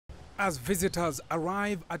As visitors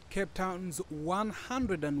arrive at Cape Town's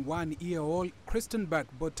 101-year-old Christenberg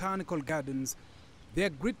Botanical Gardens, they are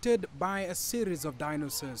greeted by a series of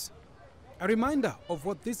dinosaurs. A reminder of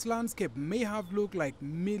what this landscape may have looked like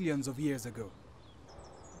millions of years ago.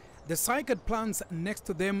 The cycad plants next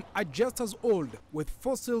to them are just as old, with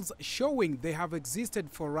fossils showing they have existed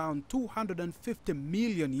for around 250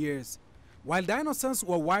 million years. While dinosaurs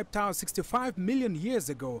were wiped out 65 million years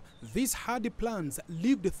ago, these hardy plants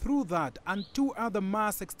lived through that and two other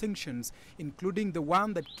mass extinctions, including the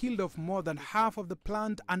one that killed off more than half of the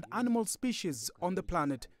plant and animal species on the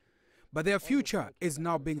planet. But their future is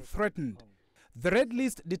now being threatened. The Red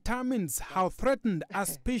List determines how threatened a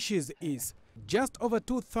species is. Just over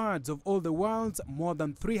two-thirds of all the world's more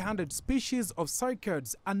than 300 species of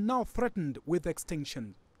cycads are now threatened with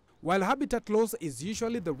extinction. While habitat loss is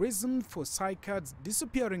usually the reason for cycads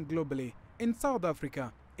disappearing globally, in South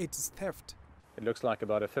Africa, it's theft. It looks like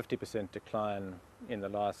about a 50% decline in the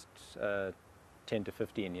last 10 to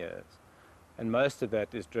 15 years. And most of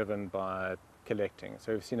that is driven by collecting.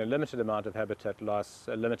 So we've seen a limited amount of habitat loss,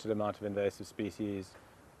 a limited amount of invasive species,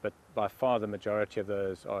 but by far the majority of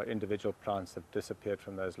those are individual plants that have disappeared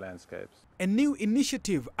from those landscapes. A new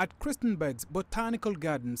initiative at Christenberg's Botanical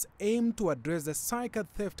Gardens aimed to address the cycad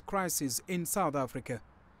theft crisis in South Africa.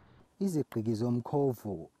 Cycads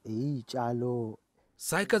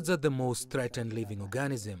are the most threatened living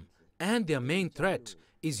organism, and their main threat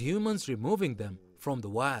is humans removing them from the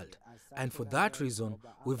wild. And for that reason,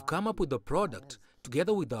 we've come up with a product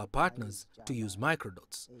together with our partners to use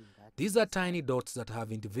microdots. These are tiny dots that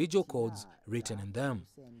have individual codes written in them.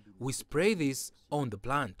 We spray this on the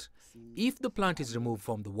plant. If the plant is removed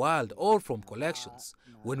from the wild or from collections,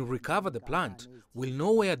 when we recover the plant, we'll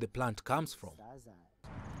know where the plant comes from.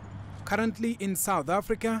 Currently in South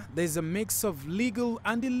Africa, there's a mix of legal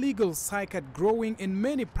and illegal cycad growing in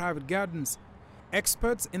many private gardens.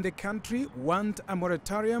 Experts in the country want a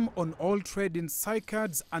moratorium on all trade in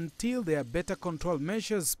cycads until there are better control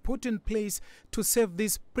measures put in place to save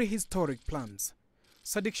these prehistoric plants.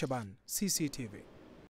 Saddique, Shaban, CCTV.